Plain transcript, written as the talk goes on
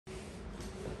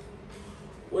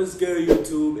What's good,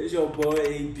 YouTube? It's your boy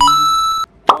AB.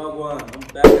 Wagwan. I'm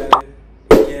back at it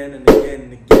again and again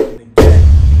and again and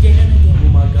again.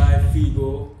 With my guy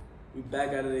Figo. We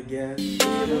back at it again. With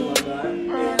my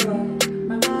guy.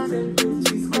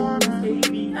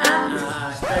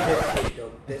 Start that shit,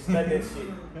 though. Start that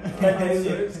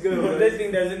shit. It's good. That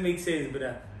thing doesn't make sense,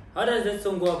 but how does that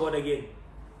song go about again?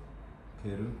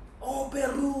 Peru? Oh,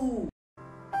 Peru!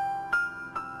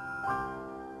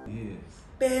 Yes.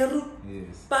 Peru!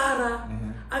 Yes. Para!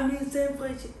 I mean, same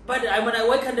French. But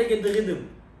why can't I get the rhythm?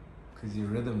 Because you're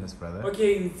rhythmless, brother.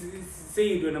 Okay, say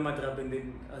it when I'm at rap and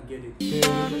then I'll get it.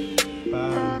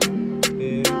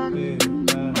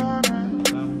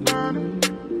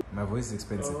 My voice is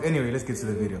expensive. Anyway, let's get to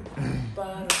the video.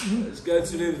 Let's get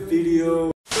to the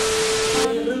video.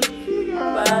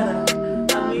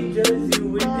 I'm in Jersey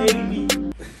with AB.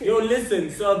 Yo,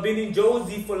 listen, so I've been in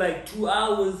Jersey for like 2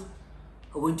 hours.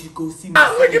 I went to go see my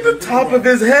Look at the top of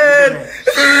his head!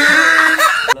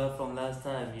 Love from last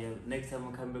time, yeah. Next time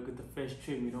I'll come back with the fresh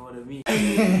trim, you know what I mean?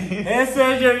 Hair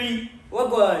surgery!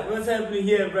 What's happening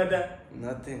here, brother?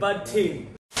 Nothing. Bad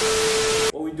thing.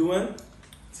 What we doing?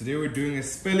 Today we're doing a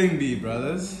spelling bee,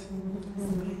 brothers.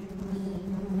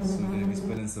 So we're going to be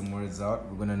spelling some words out.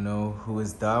 We're going to know who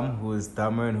is dumb, who is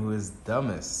dumber, and who is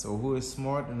dumbest. So who is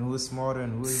smart and who is smarter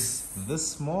and who is the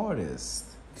smartest.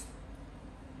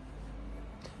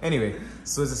 Anyway,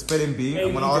 so it's a spelling bee.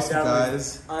 I'm going to ask you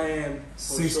guys I am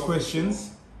 6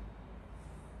 questions.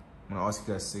 I'm going to ask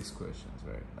you guys 6 questions,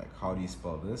 right? Like, how do you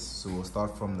spell this? So we'll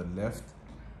start from the left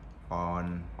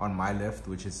on my left,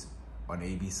 which is on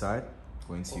AB side,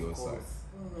 going to your side.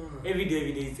 Every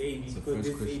day it's AB, So because first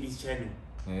this is question. AB's channel.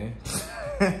 Yeah.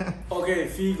 Okay,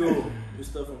 Figo. You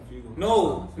start from Figo.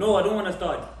 No, I don't want to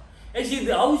start. Actually,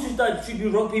 how we should start should be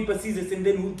rock, paper, scissors, and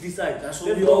then who decides. That's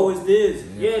what we always did.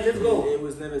 Yeah, let's go. It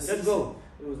was never Let's go.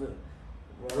 It was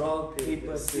rock,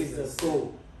 Paper, scissors,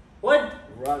 go. What?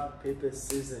 Rock, paper,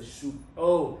 scissors, shoot.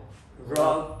 Oh,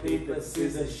 rock, paper,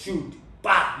 scissors, shoot.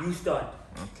 Bah, you start.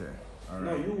 Okay. All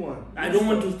No, right. you won. I don't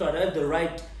want to start. I have the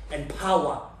right and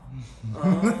power.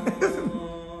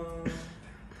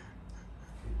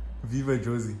 Viva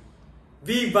Josie.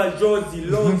 Viva Josie,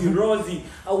 Losey, Rosie.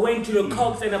 I went to the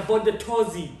Cox and I bought the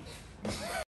Tozy.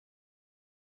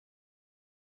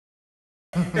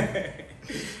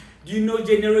 Do you know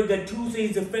Gennaro Gattuso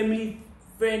is a family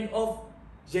friend of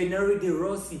Gennaro De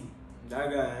Rossi?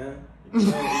 That guy, huh?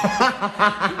 You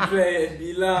play at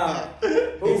Milan.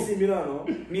 AC Milan, no?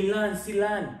 Milan,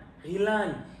 Silan,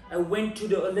 Rilan. I went to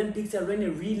the Olympics, I ran a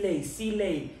relay,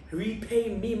 Silay. Repay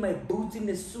me my boots in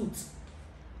the suits.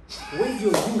 Where's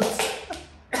your boots?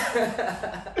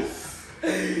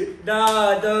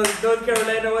 Nah, North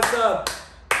Carolina, what's up?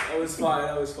 That was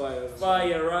fire.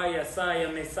 Fire, Raya, Saya,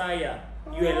 Messiah.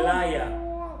 You a liar.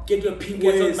 Get your pink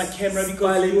ass off my camera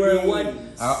because you are what?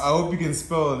 I hope you can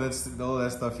spell all that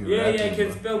stuff you're Yeah, rapping, I can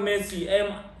bro. spell Messi.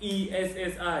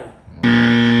 M-E-S-S-I.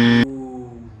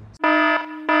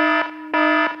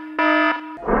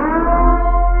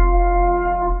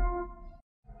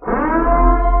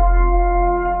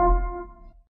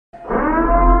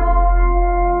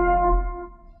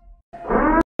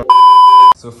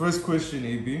 So first question,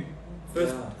 AB.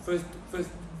 First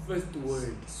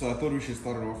word. So I thought we should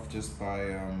start it off just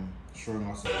by showing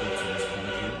our support to this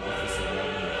country after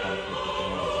surviving the conflict with the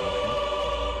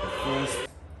North.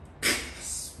 The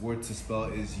first word to spell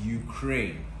is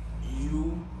Ukraine.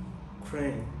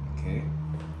 Ukraine. Okay.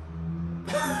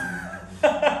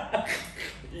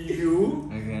 U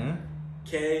Okay.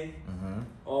 K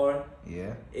R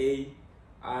Yeah. A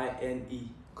I N E.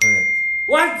 Correct.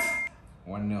 What?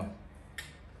 1-0.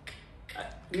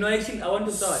 No, actually, I want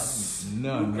to start.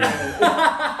 No.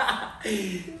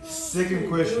 Second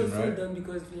question, So right? dumb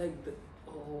because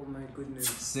oh my goodness.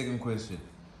 Second question.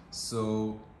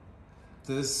 So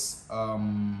this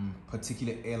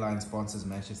particular airline sponsors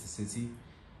Manchester City,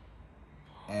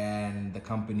 and the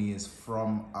company is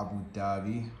from Abu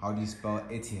Dhabi. How do you spell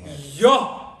Etihad? Yo!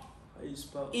 How you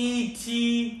spell?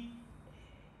 E-T...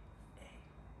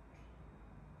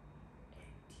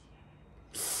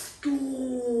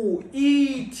 Ooh,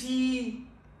 E-T...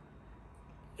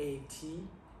 A-T.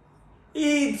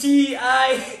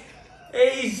 E-T-I-H-E-D.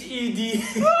 Is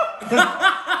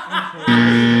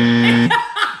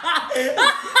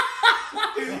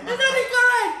that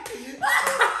incorrect?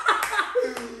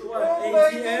 What? Oh my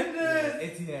ATN?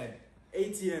 Etihad.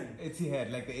 ATN. Etihad,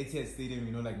 like the Etihad Stadium,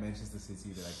 you know, like Manchester City,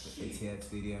 like the Etihad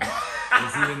Stadium.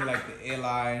 It's even like the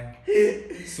airline.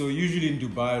 So usually in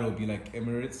Dubai it'll be like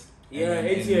Emirates. Yeah, and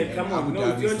Etihad, come on, Abu no,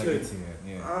 Dhabi it's is your like turn. Etihad,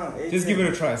 yeah. Etihad. Just give it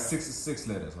a try. Six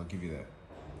letters. I'll give you that.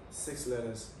 6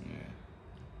 letters.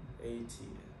 Yeah. A-T.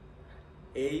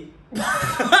 A. No,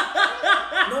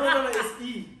 it's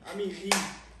E. I mean E.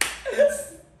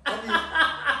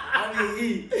 I mean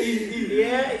E.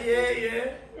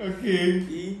 Yeah. Okay.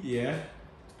 E. Yeah.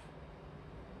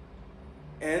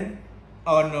 N.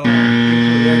 Oh no.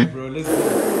 Incorrect, bro. Let's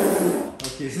go.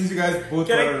 Okay, since you guys both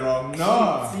got it wrong.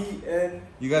 No. T. N.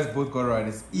 You guys both got it right.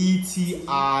 It's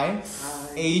ETIHAD.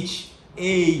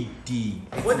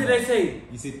 What did I say?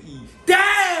 You said E.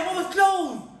 Damn, I was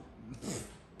close.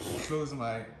 Close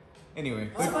my. Anyway,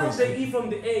 How third about the question. E from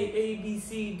the A, B,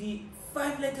 C, D?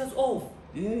 5 letters off.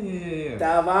 Yeah.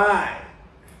 Davai.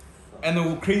 And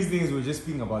the crazy thing is, we're just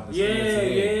speaking about this.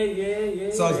 Yeah.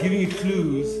 So I was giving you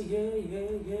clues. Yeah.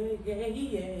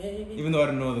 Even though I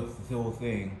don't know the whole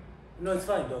thing. No, it's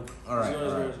fine, dog. Alright.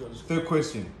 Let's go. Third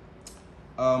question.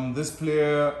 This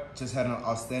player just had an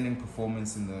outstanding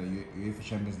performance in the UEFA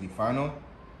Champions League final.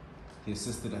 He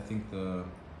assisted, I think, the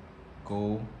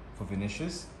goal for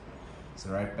Vinicius. So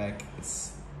right back,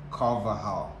 it's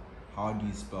Carvajal. How do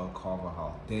you spell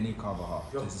Carvajal? Danny Carvajal.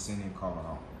 Yo. Just the name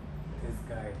Carvajal. This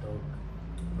guy, dog.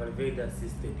 Valverde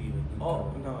assisted even.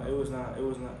 Oh no, it was not.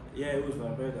 Yeah, it was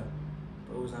Valverde,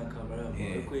 but it was not Cabrera.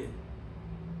 Yeah. Look quick.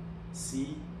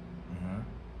 C Uh-huh.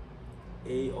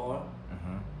 A R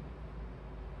Uh-huh.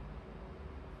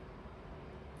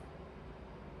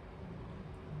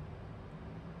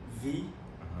 V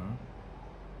Uh-huh.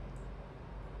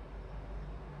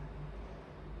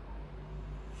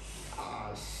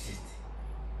 shit.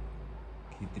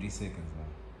 Okay, 3 seconds now.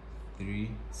 3,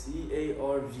 C A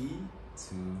R V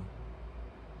 2,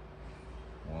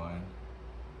 1.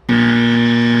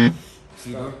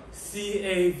 Figo?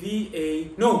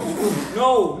 C-A-V-A. No.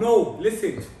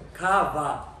 Listen.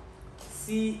 Cava.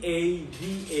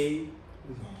 C-A-V-A.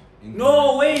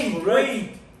 No, wait.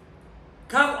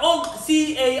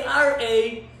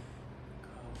 C-A-R-A.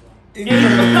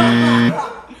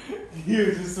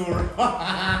 You're just so wrong.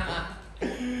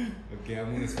 Okay,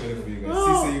 I'm gonna spell it for you guys.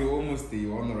 See, so you're almost there.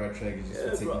 You're on the right track. It's just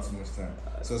taking bro. too much time.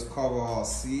 So it's Carvajal.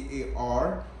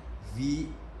 C-A-R-V-A-J-A-L.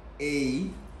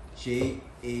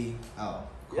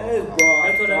 Yes, bro.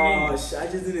 That's what I mean. Gosh, I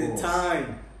just did it in Course.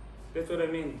 time. That's what I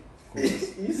mean.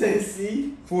 You said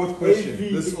C. Fourth question. AV.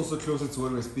 This is also closer to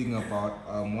what we're speaking about.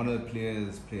 One of the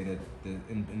players played at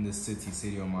in the city,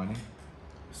 Sadio Mane.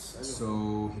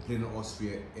 So he played in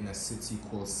Austria in a city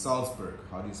called Salzburg.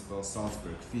 How do you spell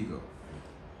Salzburg? Figo.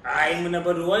 I'm gonna,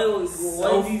 but why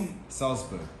these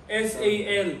Salzburg.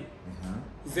 S-A-L-Z-B-U-R-G?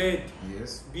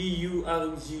 Yes.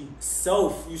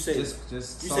 Self. You said.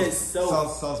 Just You said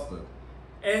South. Salzburg.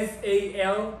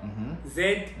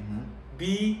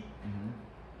 S-A-L-Z-B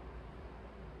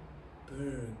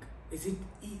Berg. Is it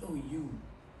E-O-U?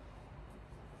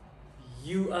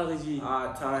 U-R-G.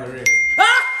 Time. Correct.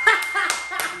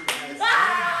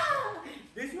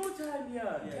 There's no time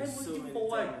here. Yeah, Time was so due many for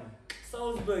what? times.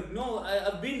 Salzburg. No,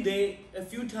 I've been there a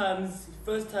few times.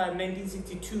 First time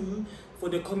 1962 for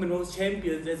the Commonwealth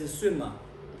Champions as a swimmer.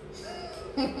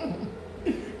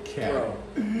 Cap.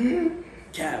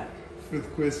 Cap.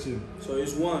 Fifth question. So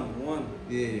it's one.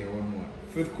 Yeah, one more.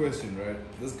 Fifth question, right?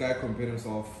 This guy compared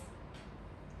himself.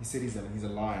 He said he's a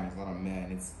lion, he's not a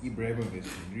man. It's Ibrahimovic.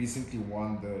 He recently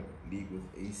won the league with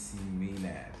AC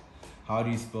Milan. How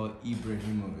do you spell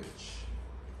Ibrahimovic?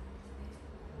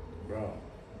 Bro.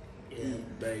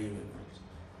 Ibrahimovic.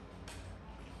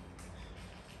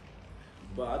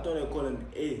 But I thought they called him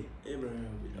A.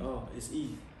 Ibrahimovic. Oh, it's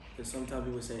E. Because sometimes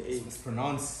people say A. It's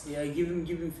pronounced. Yeah, give him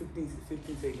 15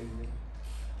 seconds. Man.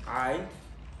 I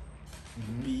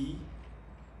B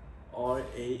R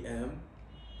A M.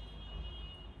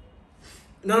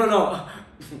 No.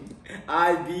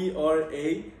 I B R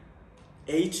A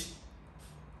H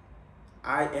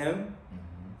I M.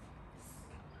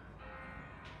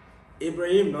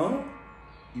 Ibrahim, no?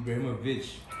 Ibrahimovic.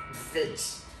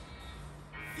 Bitch.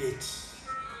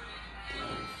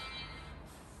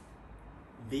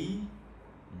 V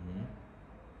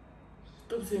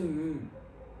Stop saying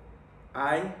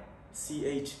I C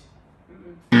H.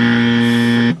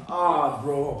 Ah,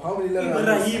 bro. How many letters?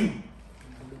 Ibrahim.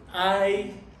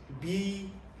 I B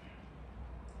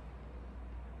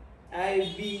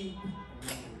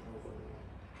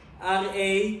R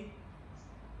A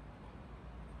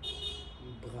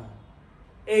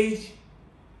H.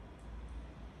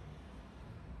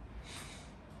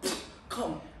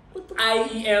 Come. I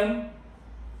E M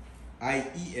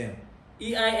I-E-M.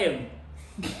 E I M.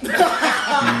 Bro,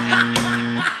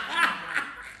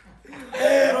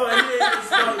 I didn't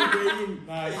spell Ibrahim.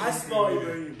 Nah, you I spell did.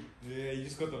 Ibrahim. Yeah, you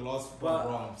just got the last But-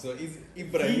 one wrong. So it's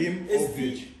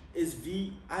Ibrahimovic. It's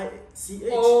V I C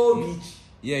H. Oh, beach.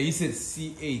 Yeah, you said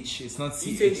C-H. It's not You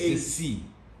C-H, said it's just C.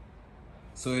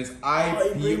 So it's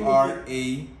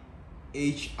IBRAHIMOVIC.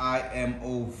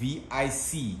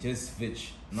 Just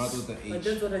Vich, not with the But H.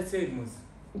 that's what I said, Mus.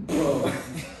 Bro.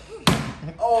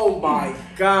 Oh my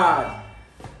god.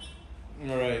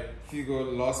 Alright,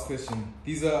 Figo, last question.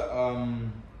 These are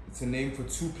it's a name for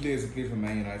two players who played for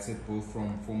Man United, both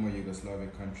from former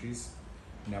Yugoslavic countries.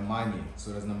 Nemanja.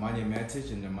 So there's Nemanja Matic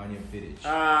and Nemanja Vidic.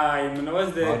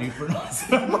 What's the... How do you pronounce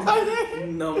Nemanja?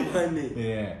 Namani.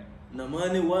 Yeah.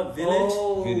 Namani what village?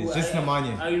 Oh, Vidic. Just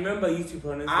Nemanja. I remember I used to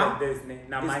pronounce like this.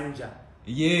 Namanja.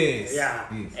 Yes. Yeah.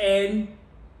 Yes.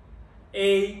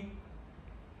 N-A...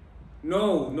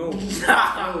 No. No.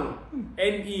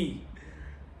 N-E...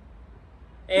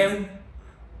 M...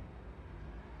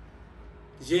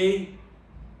 J...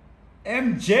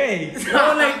 MJ.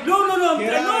 No, like no,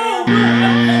 Get no, out.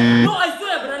 no, I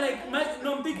swear, but I like, no,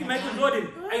 I'm thinking Michael Jordan.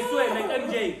 I swear, like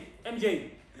MJ.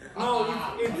 No,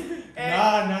 it's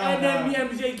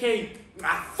NMEMJK.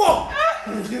 Fuck.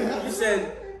 You said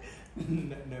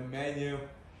Nemanja.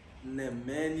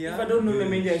 Nemanja. If I don't know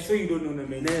Nemanja, I swear you don't know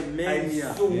Nemanja.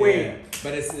 Nemanja. I swear.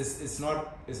 But it's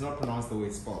not pronounced the way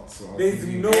it's spelled. So I'll There's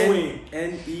give you- no way.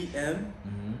 N-E-M.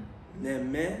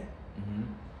 Neme.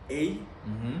 A.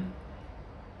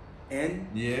 N.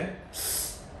 Yeah.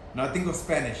 Now think of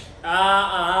Spanish.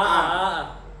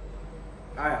 Ah.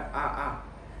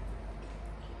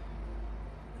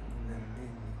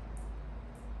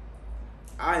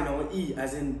 I know E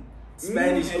as in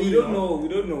Spanish. We don't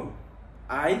know.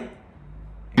 I.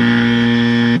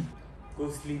 Go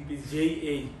sleep is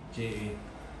J-A. J-A.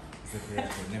 It's the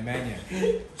correct one. Nemanja.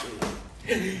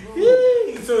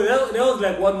 So that was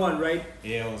like 1-1, right?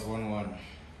 Yeah, it was 1-1.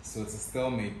 So it's a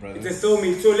stalemate, brother. It's a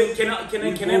stalemate. So can I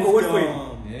have a word for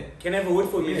him? Yeah. Can I have a word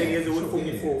for me? Yeah, Then he has a word for for sure.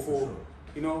 me Yeah, for for sure.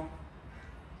 you know.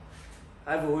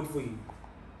 I have a word for you,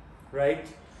 right?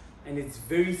 And it's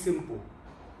very simple,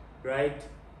 right?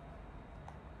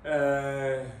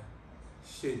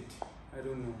 Shit, I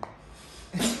don't know.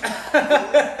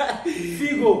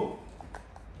 Figo.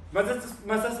 Must I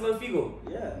spell Figo?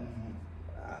 Yeah.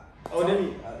 Oh, Tell then-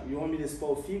 me, you want me to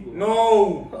spell Figo?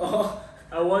 No.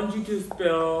 I want you to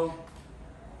spell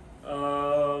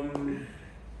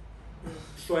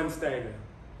Schweinsteiger.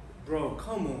 Bro,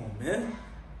 come on, man.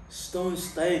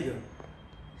 Steinsteiger.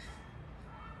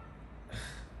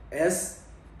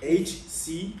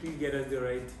 S-H-C. Please get us the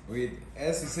right. Wait,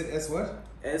 S, you said S what?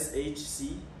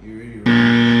 S-H-C. You're really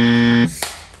wrong.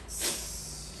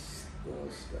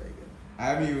 Steinsteiger. I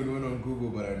haven't even went on Google,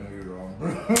 but I know you're wrong, bro.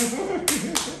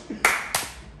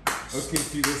 Okay,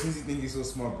 Figo, since you think you're so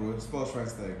smart, bro, spell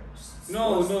Schweinsteiger.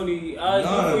 No.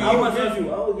 I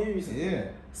will give you some. Yeah.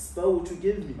 Spell what you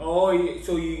give me. Oh,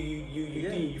 so you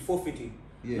think you forfeiting?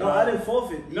 Yeah. No, I didn't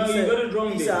forfeit. No, you got it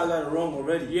wrong He there. said I got it wrong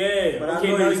already. Yeah, But okay,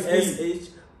 I know now it's explain.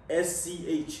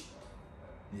 S-H-S-C-H.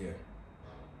 Yeah.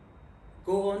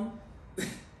 Go on.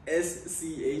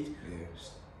 S-C-H.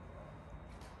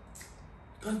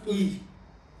 Yeah. E.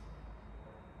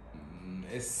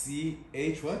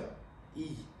 S-C-H what? E.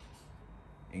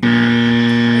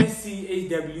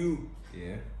 SCHWIN.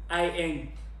 Yeah. I-N.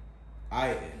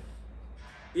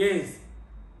 Yes.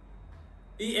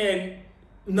 EN.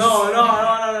 No.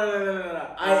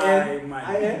 I-N.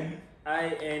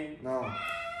 I-N? No.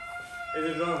 Is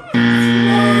it wrong?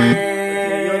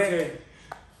 Okay, your turn.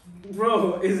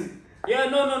 Bro, is Yeah,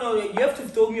 no. You have to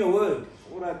tell me a word.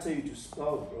 what I tell you to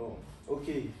spell, bro.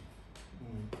 Okay.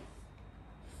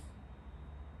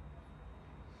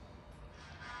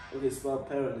 Okay, spell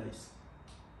paradise.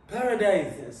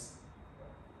 Paradise. Yes.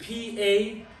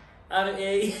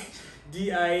 Paradise.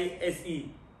 Yeah.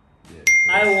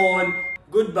 I won.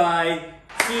 Goodbye.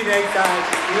 See you next time.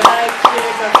 Like,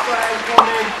 share, subscribe,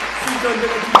 comment, switch on the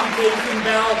notification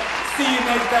bell. See you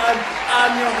next time.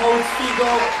 I'm your host Figo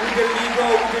with the Ligo,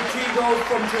 with the Trigo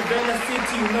from Trevena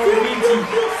City, Norwich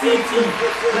City.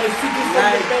 My city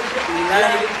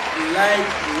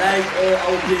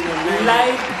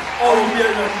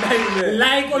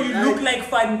like or you look like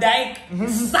Van Dyke.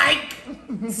 Psych.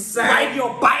 Ride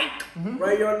your bike.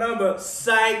 Write your number.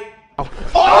 Psych.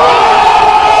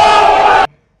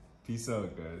 Peace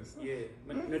out, guys. Yeah,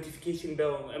 my notification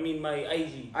bell. I mean my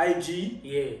IG. IG.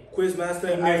 Yeah.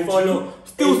 Quizmaster. My IG. follow.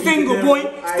 Still IG. single, boy.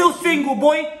 Still IG. single,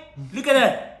 boy. Look at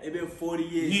that. It been 40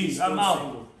 years. Yeah, he's I'm still out.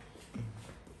 single.